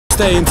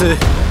stay into...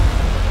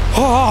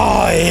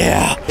 Oh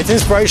yeah. It's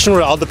inspirational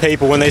to other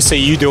people when they see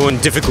you doing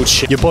difficult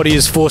shit. Your body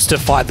is forced to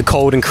fight the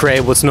cold and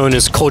create what's known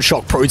as cold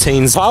shock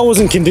proteins. If I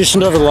wasn't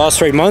conditioned over the last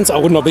 3 months, I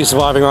would not be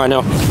surviving right now.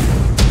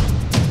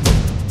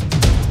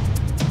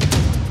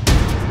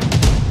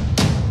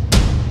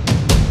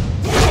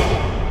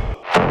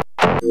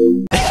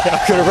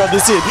 I'm gonna rub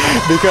this in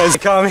because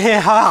come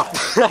here.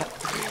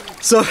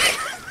 So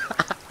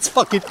it's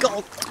fucking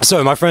cold.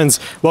 So my friends,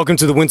 welcome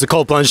to the Winter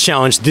Cold Plunge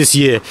Challenge this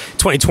year,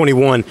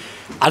 2021.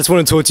 I just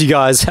want to talk to you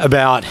guys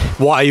about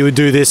why you would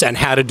do this and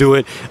how to do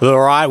it the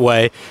right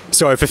way.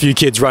 Sorry for a few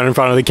kids running in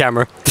front of the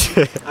camera.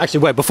 Actually,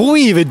 wait, before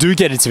we even do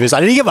get into this, I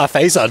need to get my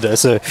face under,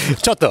 so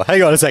shut the,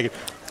 hang on a second.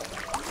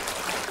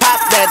 Pop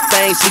that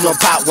thing, she gon'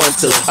 pop one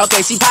too.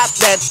 Okay, she pop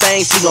that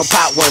thing, she gon'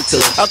 pop one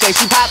too. Okay,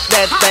 she pop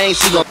that thing,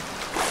 she gon'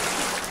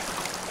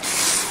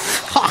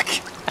 Fuck.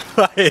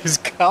 It's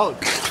cold.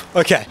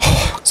 Okay,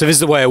 so this is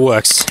the way it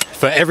works.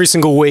 For every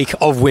single week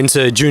of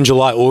winter, June,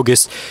 July,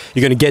 August,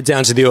 you're gonna get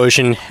down to the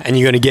ocean and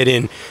you're gonna get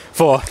in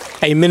for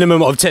a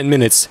minimum of 10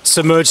 minutes,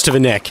 submerged to the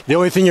neck. The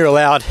only thing you're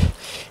allowed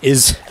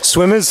is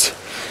swimmers,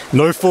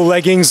 no full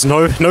leggings,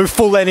 no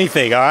full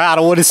anything, all right? I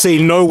don't wanna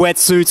see no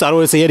wetsuits, I don't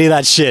wanna see any of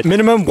that shit.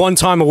 Minimum 1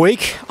 time a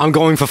week. I'm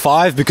going for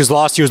 5 because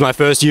last year was my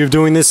first year of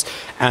doing this,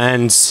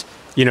 and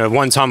you know,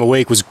 1 time a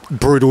week was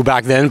brutal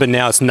back then, but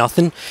now it's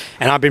nothing.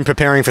 And I've been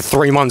preparing for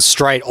 3 months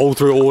straight, all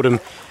through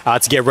autumn,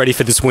 to get ready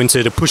for this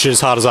winter, to push it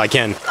as hard as I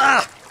can.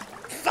 Ah,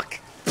 fuck.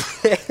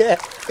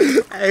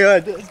 Hang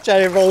on, it's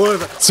trying to roll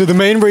over. So the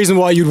main reason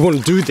why you'd want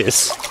to do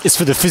this is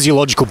for the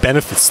physiological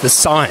benefits, the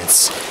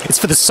science. It's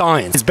for the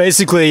science. It's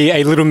basically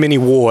a little mini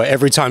war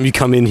every time you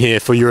come in here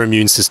for your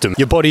immune system.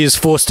 Your body is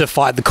forced to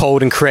fight the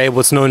cold and create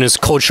what's known as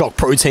cold shock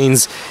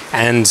proteins,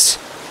 and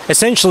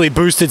essentially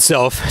boost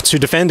itself to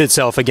defend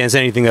itself against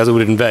anything that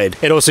would invade.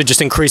 It also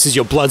just increases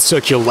your blood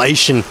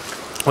circulation,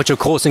 which of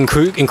course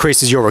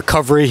increases your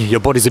recovery,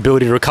 your body's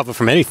ability to recover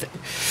from anything.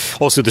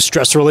 Also the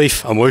stress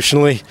relief,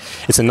 emotionally.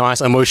 It's a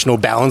nice emotional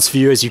balance for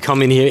you as you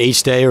come in here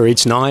each day or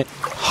each night.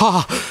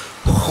 Oh,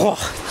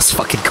 that's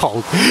fucking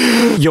cold.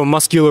 Your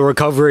muscular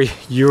recovery,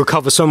 you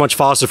recover so much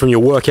faster from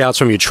your workouts,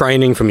 from your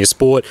training, from your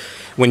sport,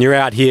 when you're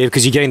out here,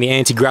 because you're getting the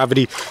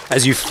anti-gravity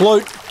as you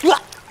float.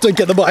 Don't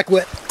get the mic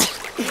wet.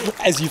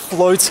 As you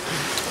float.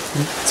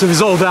 So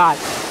there's all that.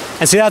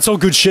 And see, that's all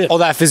good shit. All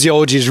that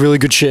physiology is really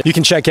good shit. You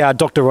can check out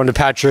Dr. Rhonda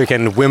Patrick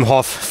and Wim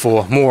Hof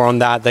for more on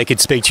that. They could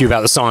speak to you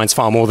about the science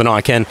far more than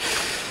I can.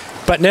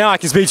 But now I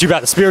can speak to you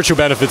about the spiritual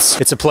benefits.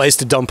 It's a place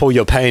to dump all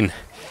your pain.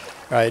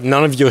 Right?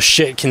 None of your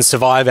shit can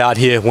survive out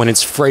here when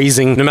it's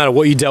freezing. No matter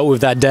what you dealt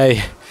with that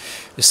day,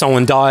 if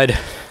someone died,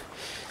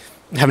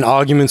 having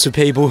arguments with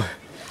people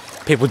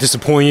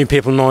disappoint you,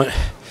 people not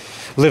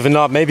living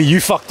up, maybe you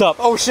fucked up.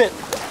 Oh shit.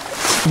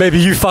 Maybe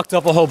you fucked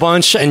up a whole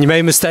bunch and you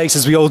made mistakes,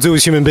 as we all do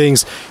as human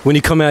beings. When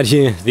you come out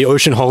here, the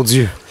ocean holds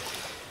you.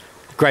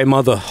 Great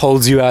Mother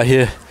holds you out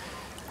here.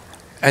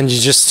 And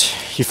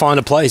you find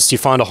a place, you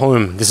find a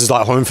home. This is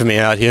like home for me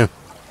out here.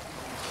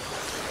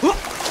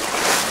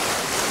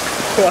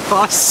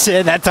 Oh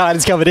shit, that tide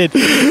is coming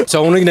in.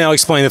 So I want to now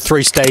explain the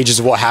 3 stages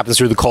of what happens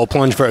through the cold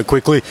plunge very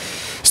quickly.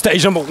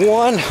 Stage number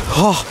 1.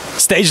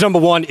 Stage number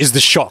 1 is the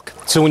shock.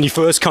 So when you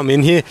first come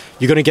in here,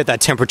 you're going to get that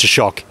temperature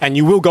shock. And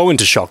you will go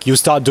into shock. You'll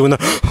start doing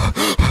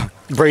the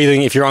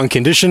breathing if you're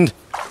unconditioned.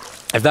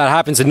 If that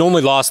happens, it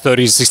normally lasts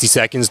 30 to 60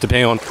 seconds,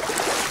 depending on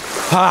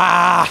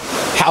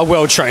how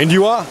well trained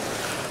you are,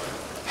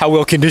 how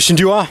well conditioned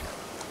you are.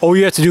 All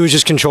you have to do is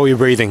just control your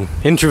breathing.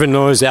 In through the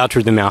nose, out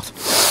through the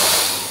mouth.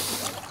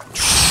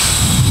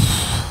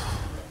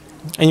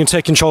 And you'll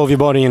take control of your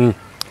body and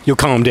you'll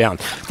calm down.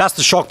 That's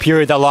the shock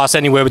period that lasts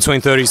anywhere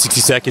between 30 to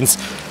 60 seconds.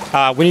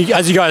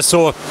 As you guys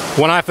saw,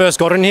 when I first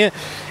got in here,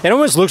 it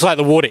almost looks like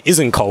the water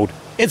isn't cold.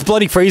 It's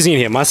bloody freezing in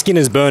here. My skin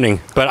is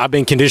burning, but I've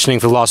been conditioning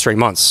for the last 3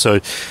 months,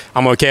 so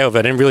I'm okay with it.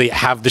 I didn't really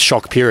have the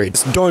shock period.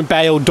 Don't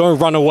bail, don't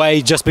run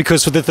away just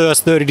because for the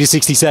first 30 to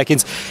 60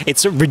 seconds,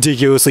 it's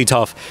ridiculously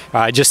tough.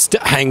 Just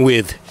hang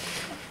with.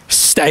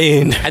 Stay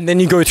in. And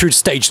then you go through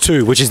stage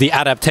 2, which is the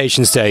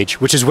adaptation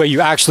stage, which is where you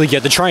actually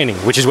get the training,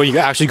 which is where you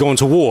actually go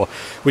into war,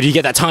 where you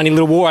get that tiny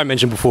little war I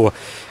mentioned before.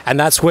 And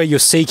that's where you're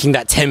seeking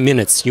that 10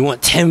 minutes. You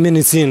want 10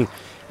 minutes in,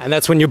 and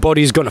that's when your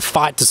body is going to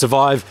fight to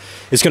survive.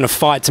 It's going to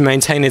fight to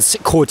maintain its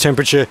core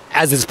temperature.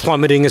 As it's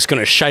plummeting, it's going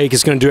to shake,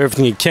 it's going to do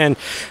everything it can.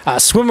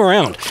 Swim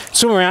around.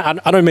 Swim around.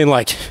 I don't mean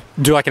like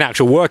do like an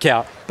actual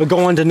workout, but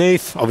go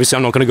underneath. Obviously,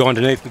 I'm not going to go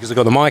underneath because I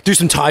got the mic. Do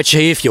some Tai Chi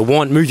if you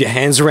want. Move your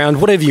hands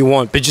around, whatever you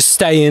want, but just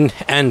stay in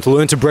and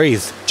learn to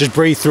breathe. Just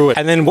breathe through it.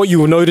 And then what you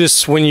will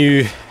notice when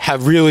you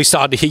have really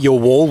started to hit your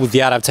wall with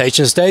the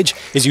adaptation stage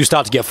is you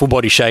start to get full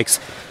body shakes.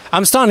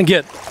 I'm starting to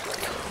get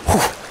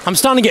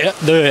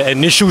the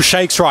initial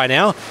shakes right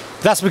now.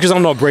 That's because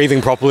I'm not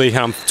breathing properly and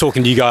I'm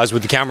talking to you guys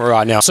with the camera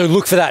right now. So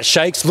look for that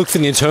shakes, look for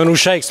the internal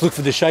shakes, look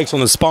for the shakes on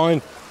the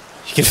spine.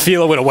 You can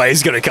feel it when a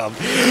wave's gonna come.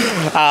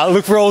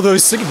 Look for all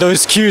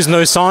those cues and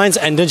those signs,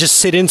 and then just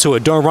sit into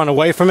it. Don't run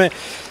away from it.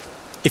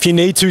 If you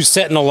need to,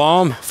 set an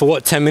alarm for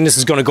what 10 minutes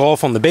is gonna go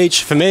off on the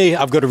beach. For me,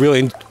 I've got a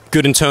really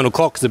good internal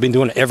clock because I've been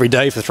doing it every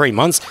day for 3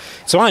 months.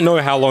 So I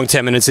know how long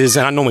 10 minutes is,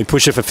 and I normally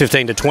push it for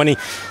 15 to 20,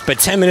 but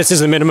 10 minutes is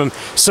the minimum.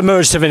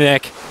 Submerged to the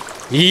neck.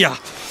 Yeah.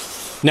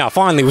 Now,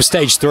 finally, with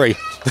stage 3,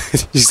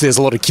 you see there's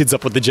a lot of kids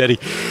up at the jetty.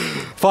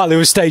 Finally,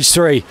 with stage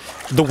 3,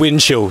 the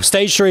wind chill.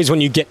 Stage 3 is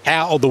when you get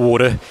out of the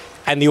water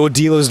and the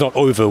ordeal is not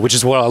over, which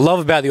is what I love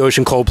about the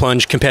Ocean Cold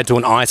Plunge compared to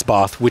an ice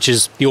bath, which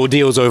is the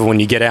ordeal is over when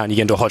you get out and you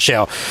get into a hot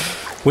shower.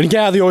 When you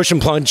get out of the Ocean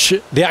Plunge,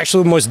 the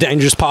actual most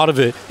dangerous part of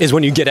it is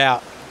when you get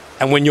out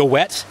and when you're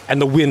wet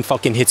and the wind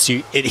fucking hits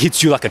you. It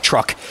hits you like a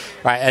truck,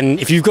 right? And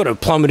if you've got a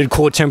plummeted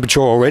core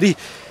temperature already,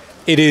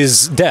 it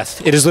is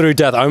death. It is literally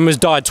death. I almost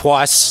died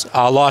twice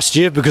last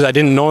year because I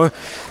didn't know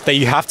that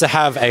you have to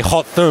have a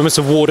hot thermos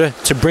of water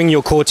to bring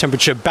your core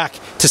temperature back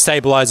to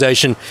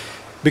stabilization,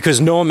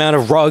 because no amount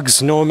of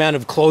rugs, no amount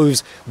of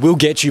clothes will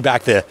get you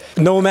back there.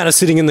 No amount of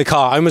sitting in the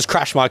car. I almost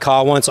crashed my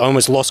car once. I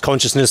almost lost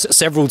consciousness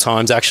several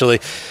times,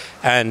 actually.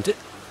 And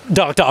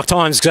dark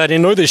times because I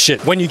didn't know this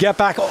shit. When you get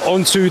back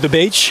onto the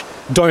beach,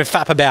 don't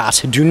fap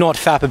about. Do not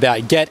fap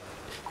about.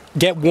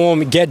 Get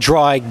warm, get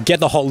dry, get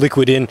the hot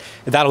liquid in.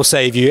 That'll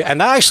save you.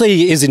 And that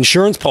actually is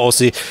insurance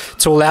policy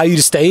to allow you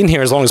to stay in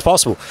here as long as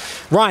possible.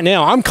 Right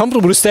now, I'm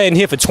comfortable to stay in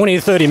here for 20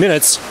 to 30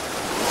 minutes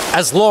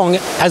as long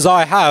as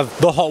I have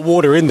the hot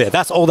water in there.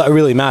 That's all that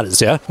really matters,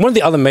 yeah? One of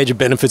the other major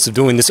benefits of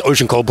doing this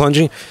ocean cold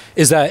plunging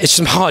is that it's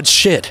some hard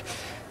shit.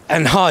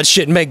 And hard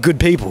shit make good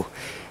people,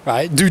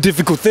 right? Do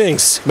difficult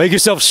things. Make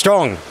yourself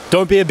strong.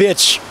 Don't be a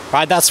bitch,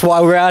 right? That's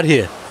why we're out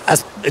here.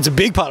 It's a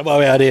big part of why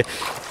we're out here.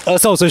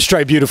 It's also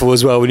straight beautiful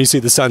as well when you see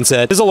the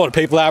sunset. There's a lot of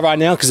people out right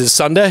now because it's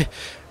Sunday,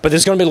 but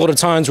there's going to be a lot of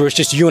times where it's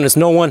just you and it's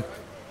no one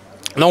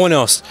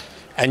else.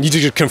 And you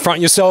just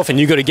confront yourself and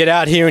you got to get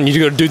out here and you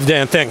got to do the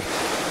damn thing.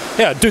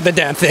 Yeah, do the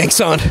damn thing,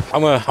 son.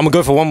 I'm gonna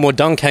go for one more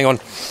dunk. Hang on.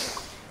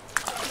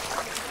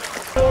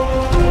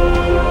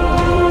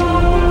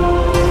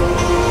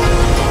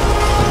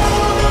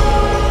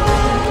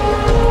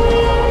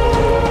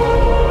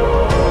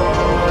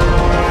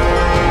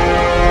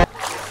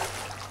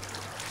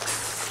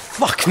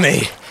 Fuck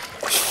me.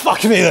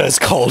 Fuck me that it's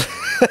cold.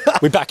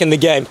 We're back in the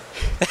game.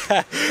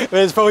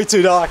 It's probably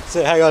too dark,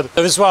 so hang on.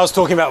 This is what I was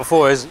talking about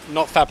before, is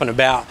not fapping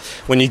about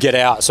when you get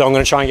out. So I'm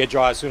gonna try and get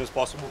dry as soon as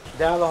possible.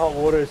 Down the hot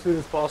water as soon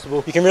as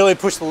possible. You can really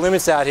push the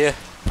limits out here.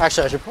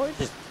 Actually, I should probably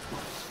just...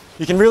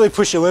 You can really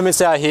push your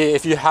limits out here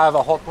if you have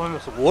a hot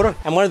thermos of water.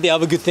 And one of the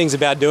other good things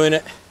about doing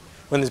it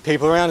when there's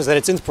people around is that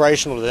it's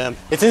inspirational to them.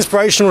 It's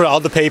inspirational to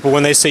other people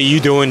when they see you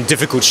doing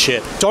difficult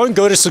shit. Don't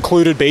go to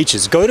secluded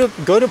beaches. Go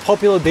to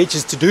popular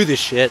beaches to do this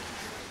shit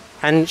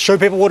and show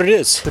people what it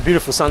is. It's a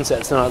beautiful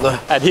sunset tonight though.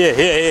 And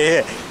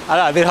here. I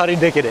know, I've been honey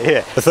dicking it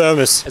here. The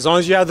thermos. As long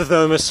as you have the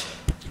thermos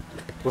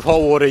with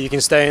hot water, you can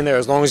stay in there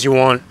as long as you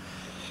want.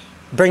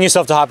 Bring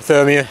yourself to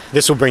hypothermia.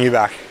 This will bring you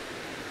back.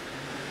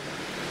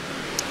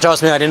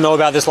 Trust me, I didn't know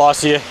about this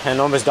last year and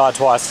almost died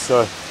twice,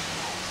 so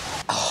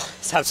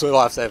it's absolute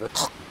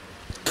lifesaver.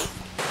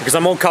 Because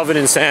I'm all covered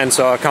in sand,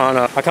 so I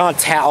can't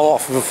towel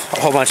off with a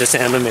whole bunch of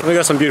sand on me. We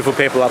got some beautiful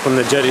people up on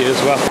the jetty as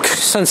well.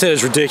 Sunset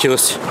is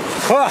ridiculous.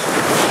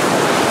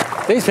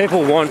 These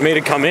people want me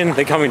to come in.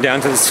 They're coming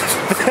down to this.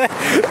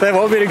 They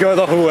want me to go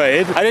the whole way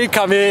in. I didn't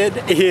come in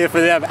here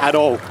for them at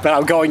all, but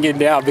I'm going in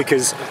now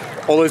because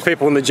all those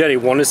people on the jetty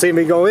want to see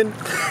me go in.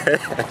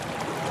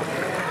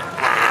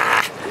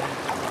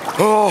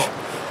 Oh,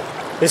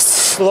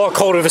 it's a lot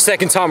colder the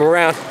second time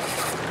around.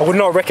 I would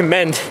not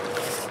recommend,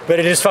 but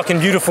it is fucking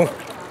beautiful.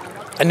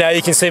 And now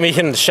you can see me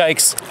hitting the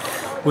shakes.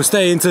 We'll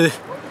stay into...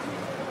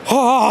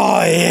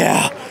 Oh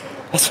yeah,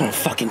 that's what I'm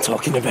fucking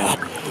talking about.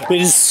 It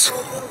is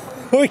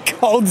so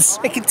cold the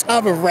second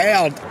time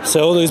around.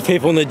 So all those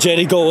people on the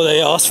jetty got what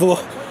they asked for.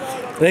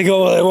 They got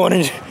what they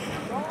wanted.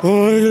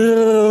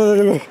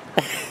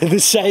 The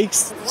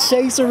shakes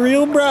are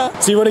real,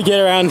 bruh. So you want to get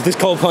around this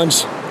cold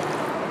plunge.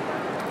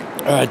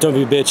 Alright, don't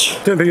be a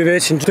bitch. Don't be a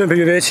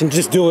bitch and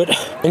just do it.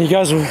 And you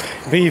guys will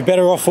be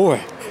better off for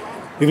it.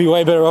 You'll be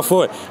way better off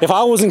for it. If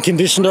I wasn't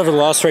conditioned over the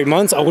last 3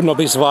 months, I would not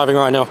be surviving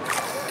right now.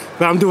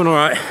 But I'm doing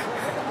alright.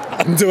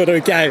 I'm doing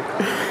okay.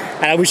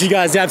 And I wish you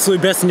guys the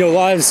absolute best in your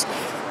lives.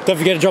 Don't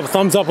forget to drop a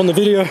thumbs up on the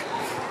video.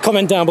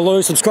 Comment down below,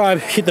 subscribe,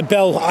 hit the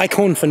bell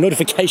icon for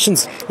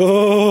notifications.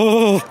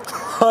 Oh,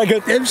 I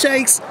got them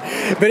shakes.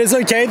 But it's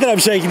okay that I'm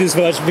shaking this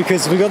much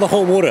because we got the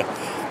hot water.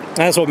 And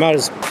that's what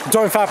matters.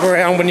 Don't fap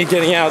around when you're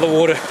getting out of the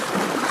water.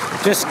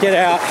 Just get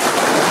out.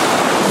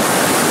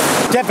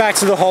 Get back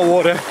to the hot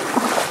water.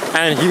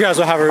 And you guys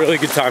will have a really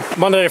good time.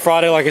 Monday to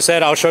Friday, like I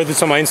said, I'll show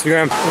this on my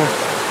Instagram.